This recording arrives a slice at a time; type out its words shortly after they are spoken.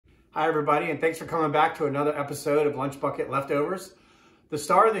Hi everybody, and thanks for coming back to another episode of Lunch Bucket Leftovers. The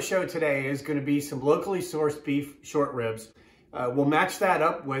star of the show today is going to be some locally sourced beef short ribs. We'll match that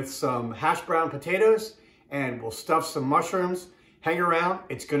up with some hash brown potatoes and we'll stuff some mushrooms. Hang around,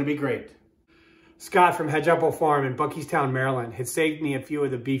 it's going to be great. Scott from Hedge Apple Farm in Buckystown, Maryland had saved me a few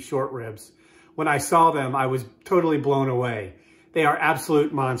of the beef short ribs. When I saw them, I was totally blown away. They are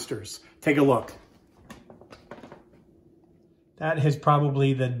absolute monsters. Take a look. That is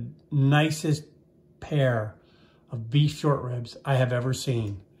probably the nicest pair of beef short ribs I have ever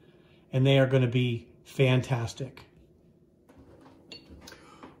seen. And they are going to be fantastic.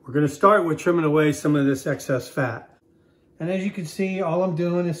 We're going to start with trimming away some of this excess fat. And as you can see, all I'm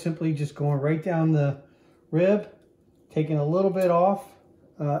doing is simply just going right down the rib, taking a little bit off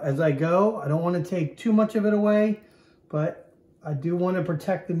as I go. I don't want to take too much of it away, but I do want to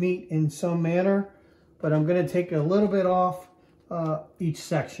protect the meat in some manner. But I'm going to take a little bit off each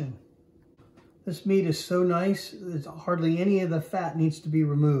section. This meat is so nice, there's hardly any of the fat needs to be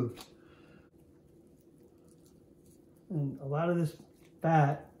removed. And a lot of this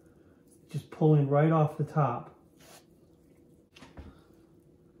fat just pulling right off the top.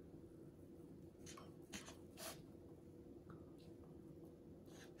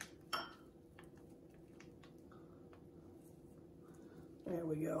 There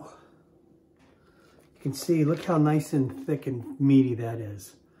we go. You can see, look how nice and thick and meaty that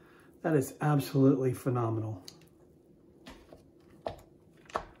is. That is absolutely phenomenal.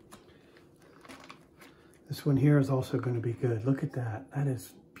 This one here is also going to be good. Look at that. That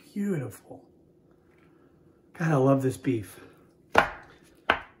is beautiful. God, I love this beef.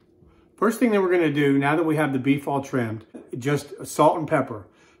 First thing that we're going to do, now that we have the beef all trimmed, just salt and pepper.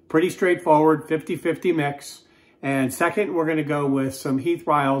 Pretty straightforward, 50-50 mix. And second, we're going to go with some Heath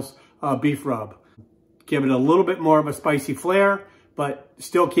Ryle's beef rub. Give it a little bit more of a spicy flair, but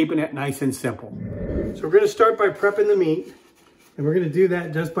still keeping it nice and simple. So we're going to start by prepping the meat. And we're going to do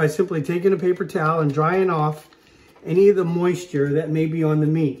that just by simply taking a paper towel and drying off any of the moisture that may be on the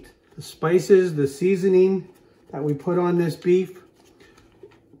meat. The spices, the seasoning that we put on this beef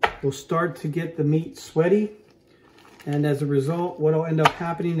will start to get the meat sweaty. And as a result, what will end up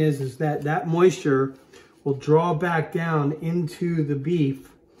happening is that moisture will draw back down into the beef.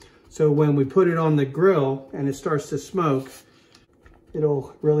 So when we put it on the grill and it starts to smoke,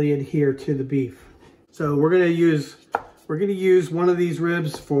 it'll really adhere to the beef. So we're gonna use one of these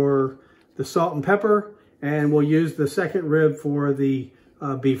ribs for the salt and pepper, and we'll use the second rib for the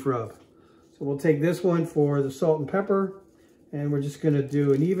beef rub. So we'll take this one for the salt and pepper, and we're just gonna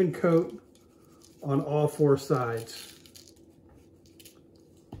do an even coat on all four sides.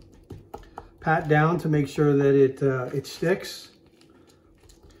 Pat down to make sure that it sticks.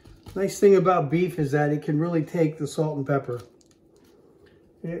 Nice thing about beef is that it can really take the salt and pepper.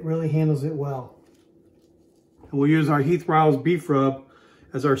 It really handles it well. And we'll use our Heath Ryle's beef rub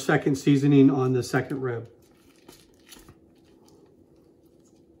as our second seasoning on the second rib.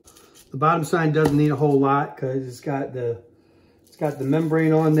 The bottom side doesn't need a whole lot because it's got the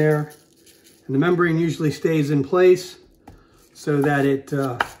membrane on there. And the membrane usually stays in place so that it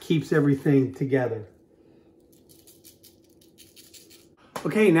keeps everything together.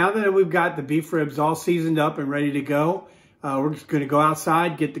 Okay, now that we've got the beef ribs all seasoned up and ready to go, we're just going to go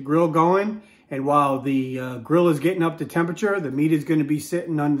outside, get the grill going. And while the grill is getting up to temperature, the meat is going to be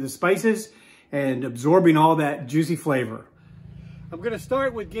sitting under the spices and absorbing all that juicy flavor. I'm going to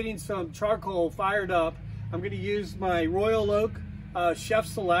start with getting some charcoal fired up. I'm going to use my Royal Oak Chef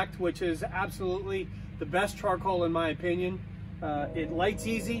Select, which is absolutely the best charcoal in my opinion. It lights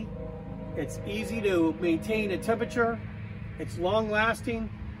easy. It's easy to maintain a temperature. It's long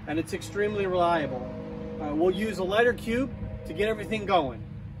lasting and it's extremely reliable. We'll use a lighter cube to get everything going.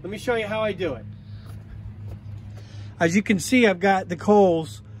 Let me show you how I do it. As you can see, I've got the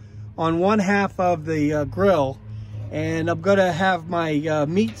coals on one half of the grill, and I'm gonna have my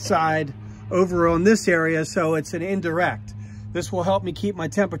meat side over on this area so it's an indirect. This will help me keep my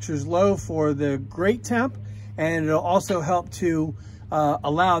temperatures low for the grate temp, and it'll also help to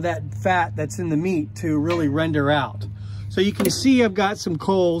allow that fat that's in the meat to really render out. So you can see I've got some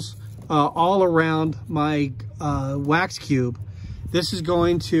coals all around my wax cube. This is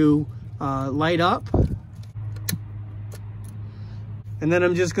going to light up. And then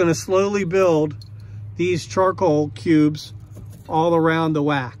I'm just going to slowly build these charcoal cubes all around the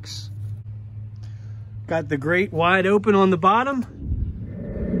wax. Got the grate wide open on the bottom.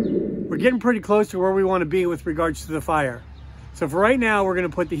 We're getting pretty close to where we want to be with regards to the fire. So for right now, we're going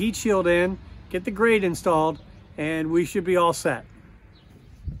to put the heat shield in, get the grate installed, and we should be all set.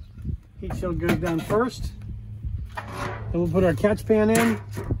 Heat shield goes down first. Then we'll put our catch pan in.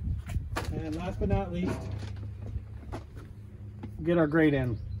 And last but not least, get our grate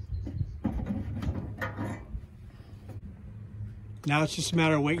in. Now it's just a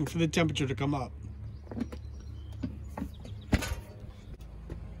matter of waiting for the temperature to come up.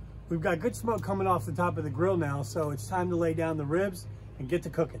 We've got good smoke coming off the top of the grill now, so it's time to lay down the ribs and get to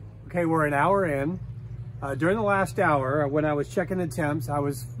cooking. Okay, we're an hour in. During the last hour, when I was checking the temps, I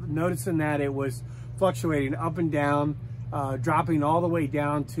was noticing that it was fluctuating up and down, dropping all the way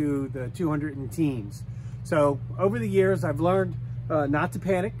down to the 200 and teens. So over the years, I've learned not to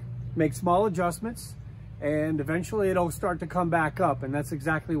panic, make small adjustments, and eventually it'll start to come back up, and that's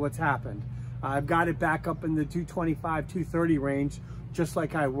exactly what's happened. I've got it back up in the 225, 230 range, just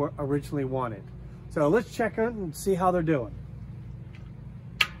like I originally wanted. So let's check it and see how they're doing.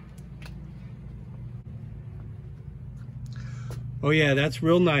 Oh yeah, that's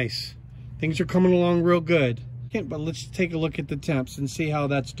real nice. Things are coming along real good. But let's take a look at the temps and see how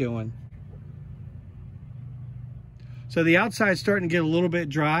that's doing. So the outside's starting to get a little bit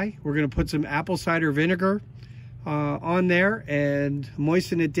dry. We're gonna put some apple cider vinegar on there and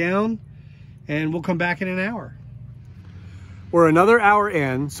moisten it down, and we'll come back in an hour. We're another hour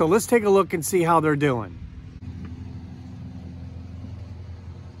in, so let's take a look and see how they're doing.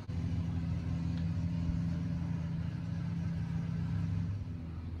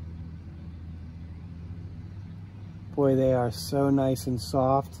 Boy, they are so nice and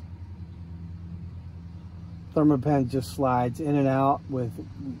soft. Thermopen just slides in and out with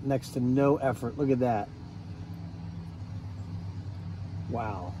next to no effort. Look at that.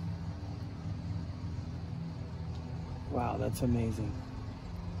 Wow. Wow, that's amazing.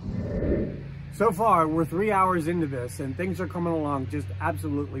 So far, we're 3 hours into this and things are coming along just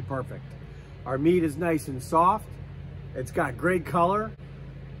absolutely perfect. Our meat is nice and soft. It's got great color.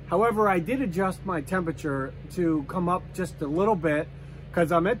 However, I did adjust my temperature to come up just a little bit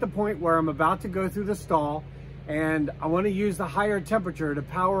because I'm at the point where I'm about to go through the stall and I want to use the higher temperature to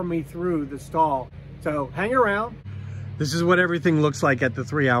power me through the stall. So hang around. This is what everything looks like at the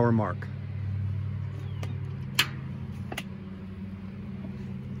 3 hour mark.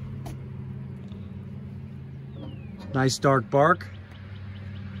 Nice dark bark.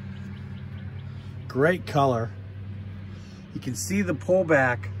 Great color. You can see the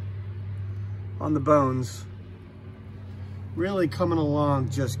pullback on the bones. Really coming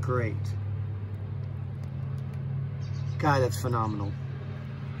along just great. God, that's phenomenal.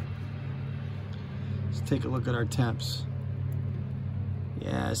 Let's take a look at our temps.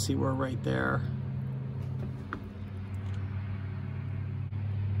 Yeah, see, we're right there.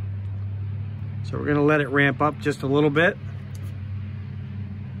 So we're gonna let it ramp up just a little bit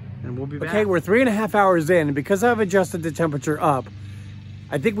and we'll be back. Okay, we're 3.5 hours in, and because I've adjusted the temperature up,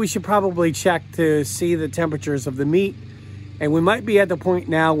 I think we should probably check to see the temperatures of the meat, and we might be at the point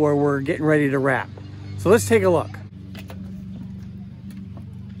now where we're getting ready to wrap. So let's take a look.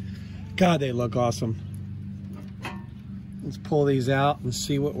 God, they look awesome. Let's pull these out and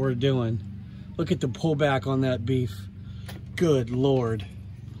see what we're doing. Look at the pullback on that beef. Good Lord.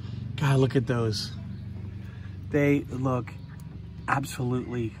 God, look at those. They look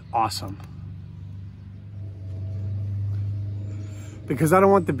absolutely awesome. Because I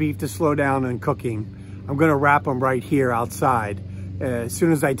don't want the beef to slow down in cooking, I'm gonna wrap them right here outside as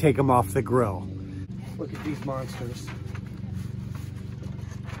soon as I take them off the grill. Look at these monsters.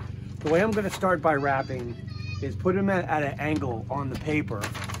 The way I'm gonna start by wrapping is put them at an angle on the paper.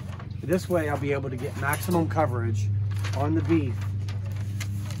 This way I'll be able to get maximum coverage on the beef.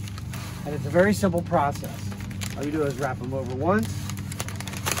 And it's a very simple process. All you do is wrap them over once,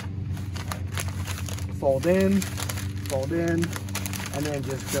 fold in, and then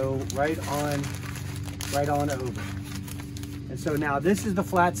just go right on over. And so now this is the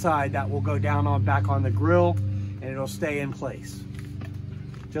flat side that will go down on back on the grill, and it'll stay in place.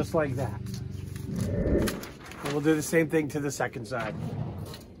 Just like that. And we'll do the same thing to the second side.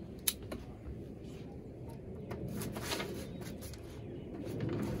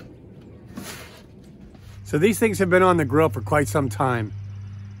 So these things have been on the grill for quite some time.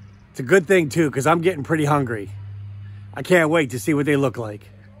 It's a good thing too, because I'm getting pretty hungry. I can't wait to see what they look like.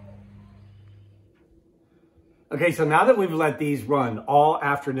 Okay, so now that we've let these run all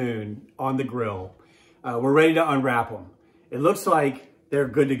afternoon on the grill, we're ready to unwrap them. It looks like they're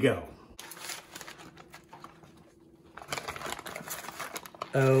good to go.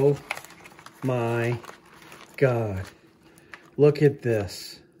 Oh my God. Look at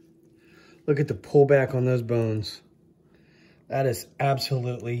this. Look at the pullback on those bones. That is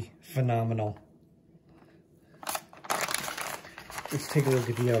absolutely phenomenal. Let's take a look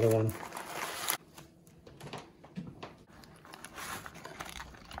at the other one.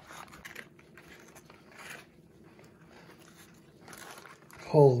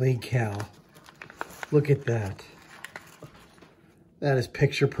 Holy cow. Look at that. That is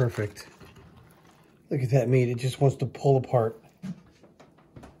picture perfect. Look at that meat. It just wants to pull apart.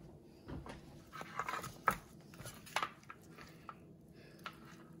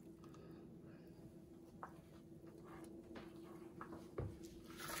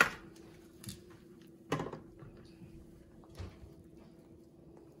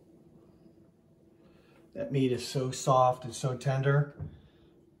 That meat is so soft and so tender.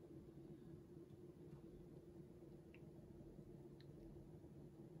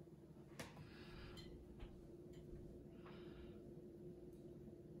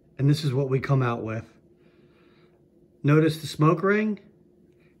 And this is what we come out with. Notice the smoke ring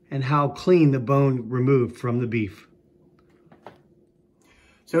and how clean the bone removed from the beef.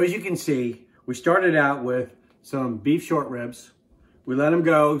 So as you can see, we started out with some beef short ribs. We let them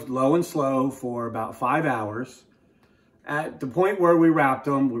go low and slow for about 5 hours. At the point where we wrapped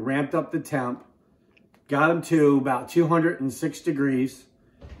them, we ramped up the temp, got them to about 206 degrees,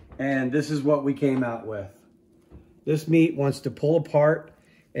 and this is what we came out with. This meat wants to pull apart,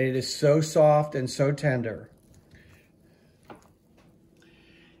 and it is so soft and so tender.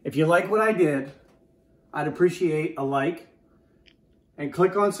 If you like what I did, I'd appreciate a like and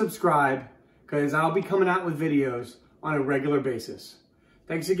click on subscribe, because I'll be coming out with videos on a regular basis.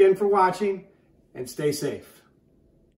 Thanks again for watching, and stay safe.